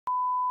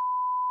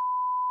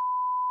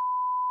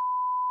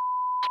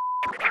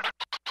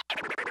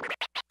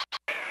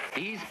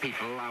These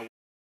people are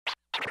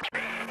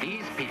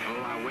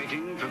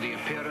waiting for the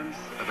appearance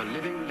of a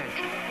living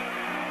legend.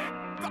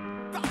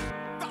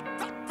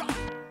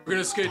 We're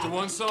gonna skate to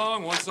one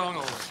song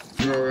only.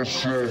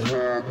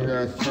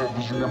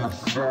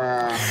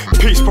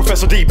 Peace,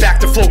 Professor D, back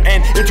to float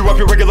and interrupt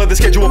your regularly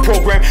scheduled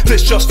program.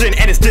 This just in,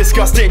 and it's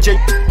disgusting.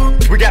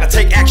 We gotta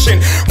take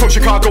action. From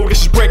Chicago,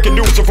 this is breaking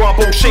news of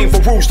Rahmbo shameful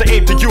rules to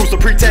aim to use the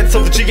pretense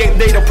of the G8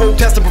 NATO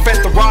protest to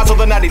prevent the rise of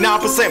the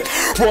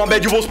 99%. Raw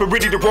manuals, but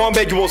really the wrong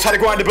manuals. How to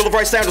grind the Bill of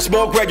Rights down to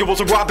small granules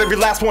and rob every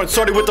last one.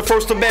 Starting with the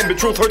First Amendment.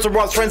 Truth hurts and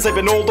wrongs trends, they've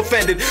been all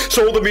defended.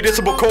 Sold the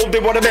municipal code, they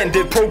want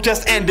amended.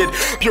 Protest ended.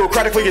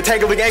 Bureaucratically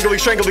entangling, angling,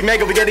 strangling,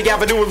 mangling any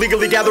avenue,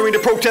 illegally gathering to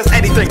protest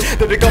anything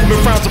that the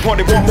government frowns upon.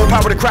 They want more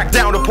power to crack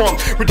down upon.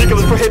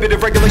 Ridiculous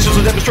prohibitive regulations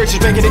and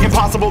demonstrations making it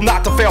impossible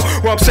not to fail.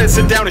 Where I'm saying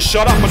sit down and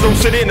shut up, but don't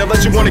sit in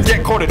unless you want to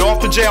get caught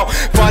off to jail.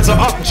 Fines are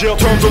up, jail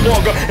terms are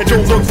longer, and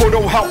don't look for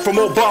no help from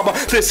Obama.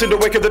 This in the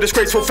wake of the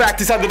disgraceful fact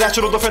he's had the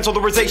National Defense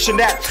Authorization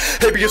Act,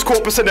 habeas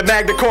corpus, and the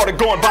Magna Carta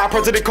gone by a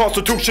president,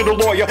 constitutional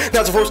lawyer.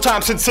 Now's the first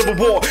time since Civil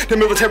War the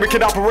military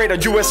can operate on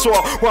U.S.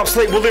 soil. Where I'm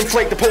slave will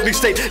inflate the police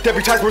state,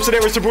 deputize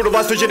mercenaries to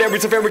brutalize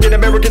visionaries of arrogant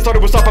Americans. Thought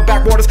it was stop at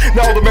backwaters,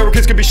 now all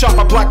Americans can be shot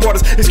by black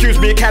waters. Excuse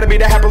me, academy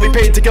that happily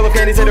paid to kill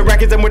Afghanis and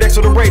Iraqis and would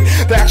exit the raid.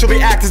 They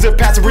actually act as if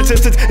passive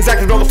resistance is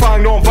active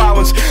nullifying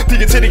non-violence.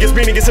 The insidious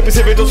meaning is simply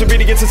civil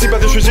disobedience and see by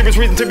this regime's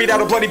reason to beat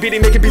out a bloody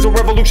beating, making peace a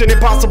revolution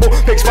impossible,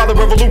 makes violent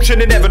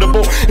revolution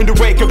inevitable. In the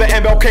wake of the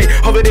MLK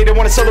holiday, they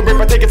want to celebrate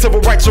by taking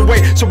civil rights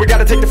away, so we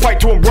gotta take the fight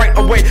to them right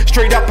away.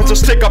 Straight up, it's a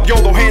stick up,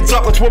 YOLO, hands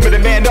up, let's women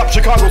and man up.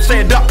 Chicago,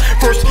 stand up.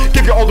 First,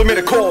 give your alderman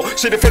a call.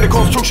 Say defend the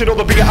Constitution or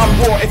there'll be an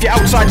uproar. If you're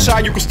outside shy,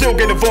 you can still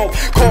get involved.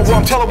 Call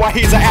Rum, tell him why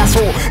he's an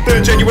asshole.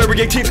 Then January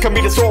 18th, come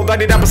meet us all.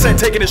 99%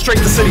 taking it straight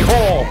to City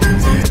Hall.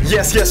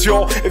 Yes, yes,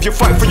 y'all. If you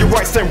fight for your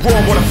rights, then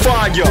wrong wanna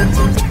find ya.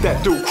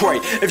 That dude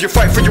great. If you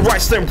fight for your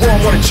rights, then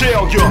wrong wanna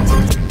jail ya.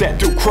 That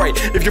dude great.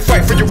 If you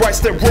fight for your rights,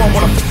 then wrong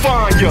wanna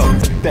find ya.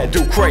 That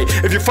dude great.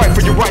 If you fight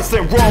for your rights,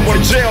 then wrong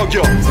wanna jail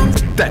ya.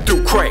 That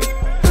dude great.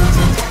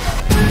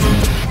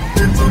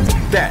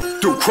 That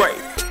dude great.